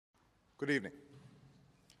Good evening.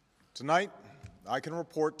 Tonight, I can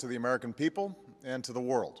report to the American people and to the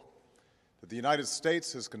world that the United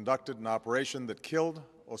States has conducted an operation that killed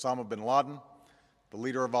Osama bin Laden, the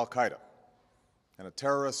leader of al-Qaeda, and a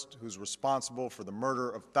terrorist who's responsible for the murder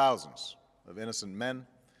of thousands of innocent men,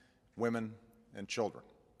 women, and children.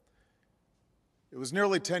 It was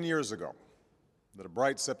nearly 10 years ago that a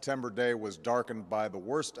bright September day was darkened by the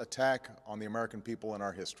worst attack on the American people in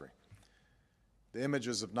our history. The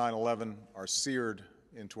images of 9/11 are seared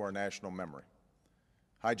into our national memory.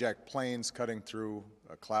 Hijacked planes cutting through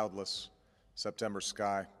a cloudless September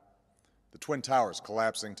sky, the Twin Towers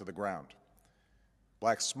collapsing to the ground,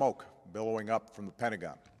 black smoke billowing up from the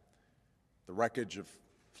Pentagon, the wreckage of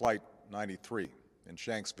Flight 93 in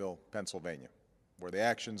Shanksville, Pennsylvania, where the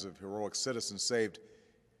actions of heroic citizens saved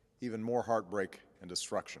even more heartbreak and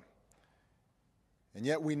destruction. And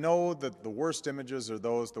yet we know that the worst images are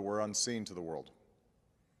those that were unseen to the world.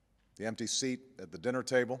 The empty seat at the dinner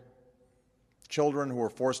table, children who were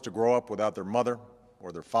forced to grow up without their mother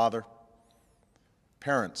or their father,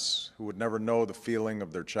 parents who would never know the feeling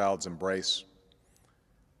of their child's embrace,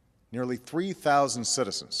 nearly 3,000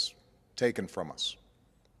 citizens taken from us,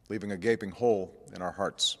 leaving a gaping hole in our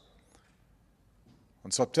hearts. On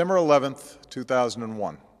September 11th,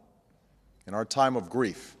 2001, in our time of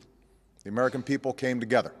grief, the American people came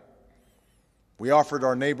together. We offered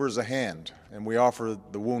our neighbors a hand, and we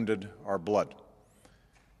offered the wounded our blood.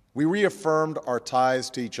 We reaffirmed our ties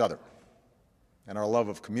to each other and our love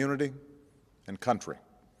of community and country.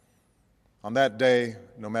 On that day,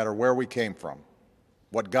 no matter where we came from,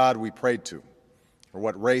 what God we prayed to, or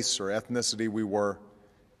what race or ethnicity we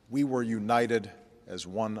were united as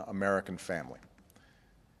one American family.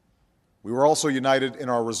 We were also united in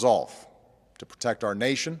our resolve to protect our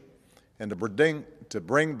nation and to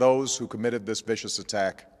bring those who committed this vicious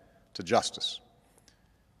attack to justice.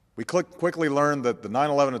 We quickly learned that the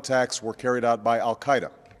 9/11 attacks were carried out by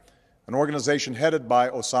al-Qaeda, an organization headed by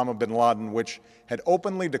Osama bin Laden, which had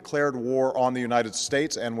openly declared war on the United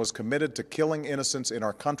States and was committed to killing innocents in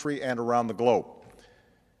our country and around the globe.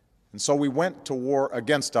 And so we went to war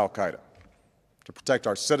against al-Qaeda to protect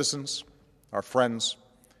our citizens, our friends,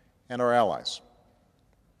 and our allies.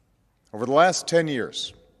 Over the last 10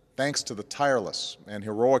 years, thanks to the tireless and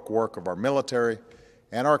heroic work of our military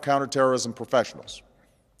and our counterterrorism professionals,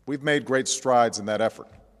 we've made great strides in that effort.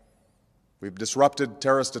 We've disrupted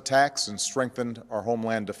terrorist attacks and strengthened our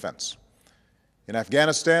homeland defense. In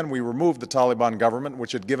Afghanistan, we removed the Taliban government,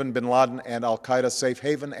 which had given bin Laden and al-Qaeda safe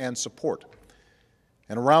haven and support.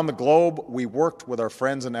 And around the globe, we worked with our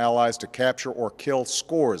friends and allies to capture or kill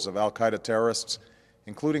scores of al-Qaeda terrorists,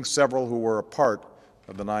 including several who were a part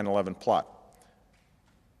of the 9/11 plot.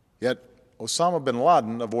 Yet Osama bin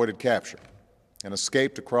Laden avoided capture and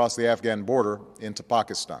escaped across the Afghan border into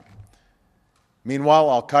Pakistan.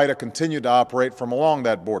 Meanwhile, al-Qaeda continued to operate from along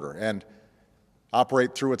that border and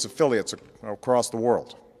operate through its affiliates across the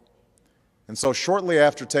world. And so shortly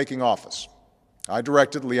after taking office, I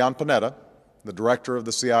directed Leon Panetta, the director of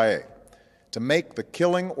the CIA, to make the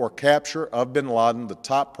killing or capture of bin Laden the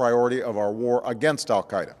top priority of our war against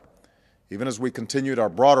al-Qaeda, even as we continued our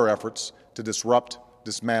broader efforts to disrupt,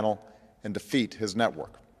 dismantle, and defeat his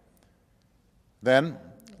network. Then,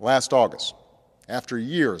 last August, after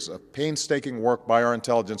years of painstaking work by our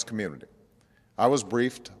intelligence community, I was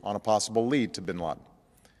briefed on a possible lead to bin Laden.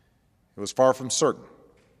 It was far from certain,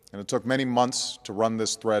 and it took many months to run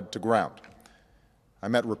this thread to ground. I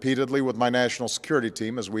met repeatedly with my national security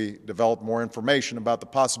team as we developed more information about the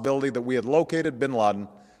possibility that we had located bin Laden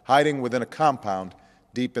hiding within a compound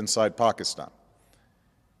deep inside Pakistan.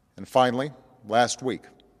 And finally, last week,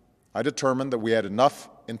 I determined that we had enough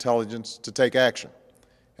intelligence to take action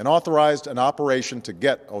and authorized an operation to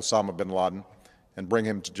get Osama bin Laden and bring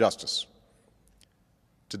him to justice.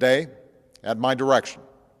 Today, at my direction,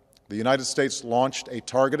 the United States launched a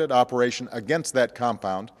targeted operation against that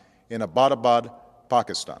compound in Abbottabad,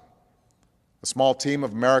 Pakistan. A small team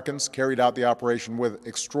of Americans carried out the operation with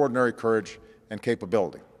extraordinary courage and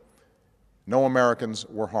capability. No Americans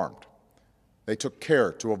were harmed. They took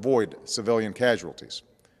care to avoid civilian casualties.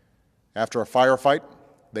 After a firefight,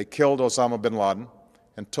 they killed Osama bin Laden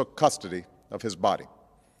and took custody of his body.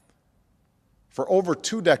 For over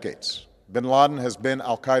 2 decades, bin Laden has been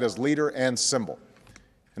al-Qaeda's leader and symbol,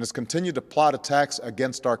 and has continued to plot attacks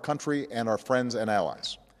against our country and our friends and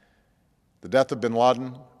allies. The death of bin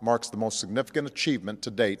Laden marks the most significant achievement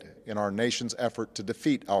to date in our nation's effort to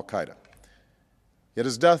defeat al-Qaeda. Yet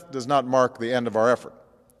his death does not mark the end of our effort.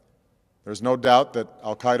 There is no doubt that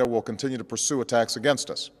al-Qaeda will continue to pursue attacks against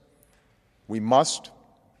us. We must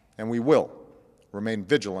and we will remain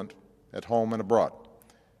vigilant at home and abroad.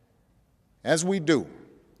 As we do,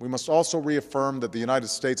 we must also reaffirm that the United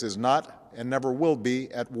States is not and never will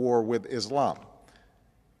be at war with Islam.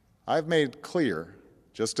 I've made clear,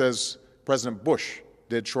 just as President Bush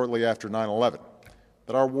did shortly after 9/11,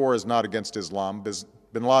 that our war is not against Islam.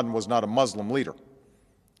 Bin Laden was not a Muslim leader.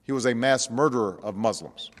 He was a mass murderer of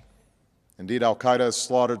Muslims. Indeed, al-Qaeda has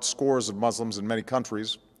slaughtered scores of Muslims in many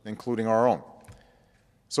countries, including our own.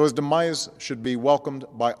 So his demise should be welcomed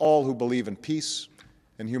by all who believe in peace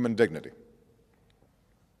and human dignity.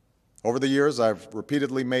 Over the years, I've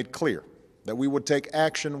repeatedly made clear that we would take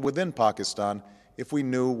action within Pakistan if we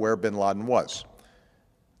knew where bin Laden was.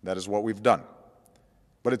 That is what we've done.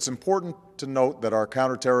 But it's important to note that our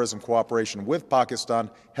counterterrorism cooperation with Pakistan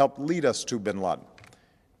helped lead us to bin Laden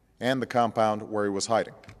and the compound where he was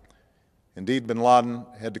hiding. Indeed, bin Laden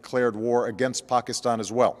had declared war against Pakistan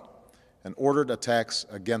as well and ordered attacks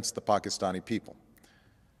against the Pakistani people.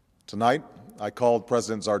 Tonight, I called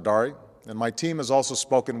President Zardari, and my team has also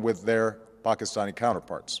spoken with their Pakistani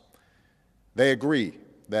counterparts. They agree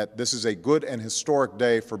that this is a good and historic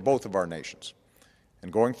day for both of our nations.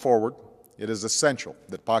 And going forward, it is essential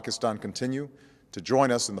that Pakistan continue to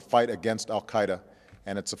join us in the fight against al-Qaeda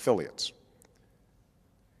and its affiliates.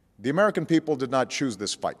 The American people did not choose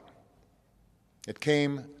this fight. It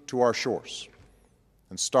came to our shores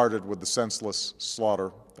and started with the senseless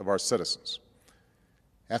slaughter of our citizens.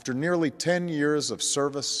 After nearly 10 years of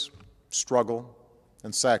service, struggle,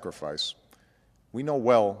 and sacrifice, we know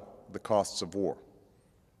well the costs of war.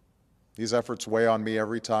 These efforts weigh on me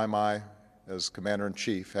every time I, as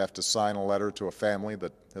Commander-in-Chief, have to sign a letter to a family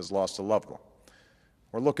that has lost a loved one,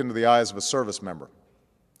 or look into the eyes of a service member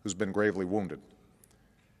who's been gravely wounded.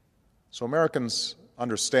 So Americans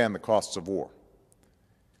understand the costs of war.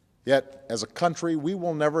 Yet, as a country, we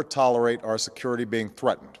will never tolerate our security being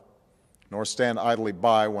threatened, nor stand idly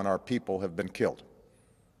by when our people have been killed.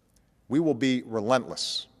 We will be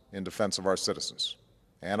relentless in defense of our citizens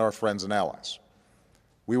and our friends and allies.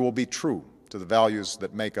 We will be true to the values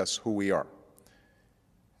that make us who we are.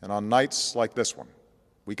 And on nights like this one,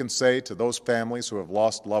 we can say to those families who have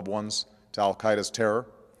lost loved ones to al-Qaeda's terror,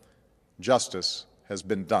 justice has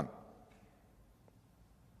been done.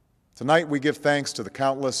 Tonight, we give thanks to the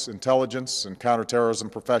countless intelligence and counterterrorism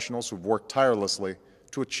professionals who've worked tirelessly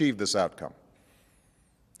to achieve this outcome.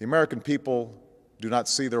 The American people do not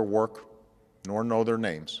see their work nor know their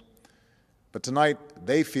names, but tonight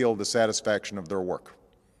they feel the satisfaction of their work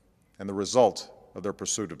and the result of their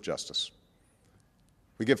pursuit of justice.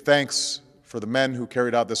 We give thanks for the men who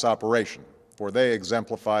carried out this operation, for they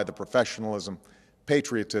exemplify the professionalism,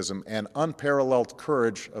 patriotism, and unparalleled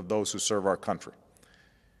courage of those who serve our country.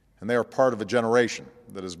 And they are part of a generation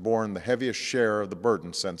that has borne the heaviest share of the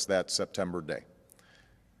burden since that September day.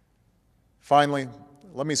 Finally,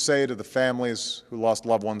 let me say to the families who lost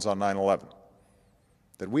loved ones on 9/11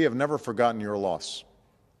 that we have never forgotten your loss,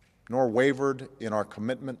 nor wavered in our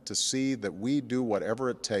commitment to see that we do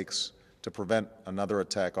whatever it takes to prevent another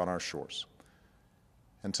attack on our shores.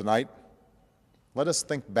 And tonight, let us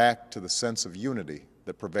think back to the sense of unity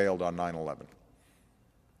that prevailed on 9/11.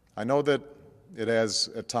 I know that it has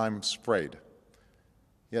at times frayed,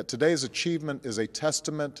 yet today's achievement is a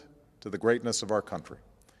testament to the greatness of our country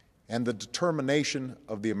and the determination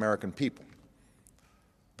of the American people.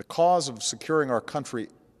 The cause of securing our country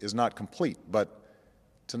is not complete, but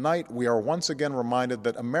tonight we are once again reminded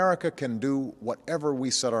that America can do whatever we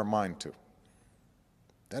set our mind to.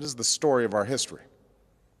 That is the story of our history.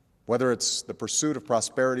 Whether it's the pursuit of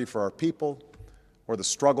prosperity for our people or the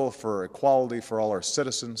struggle for equality for all our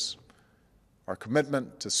citizens, our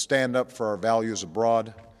commitment to stand up for our values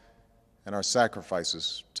abroad, and our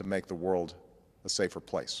sacrifices to make the world a safer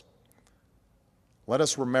place. Let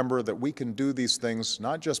us remember that we can do these things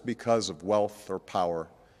not just because of wealth or power,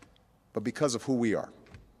 but because of who we are.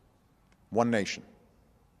 One nation,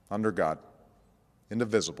 under God,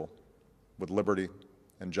 indivisible, with liberty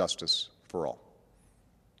and justice for all.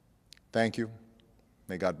 Thank you.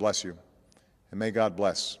 May God bless you, and may God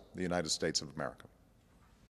bless the United States of America.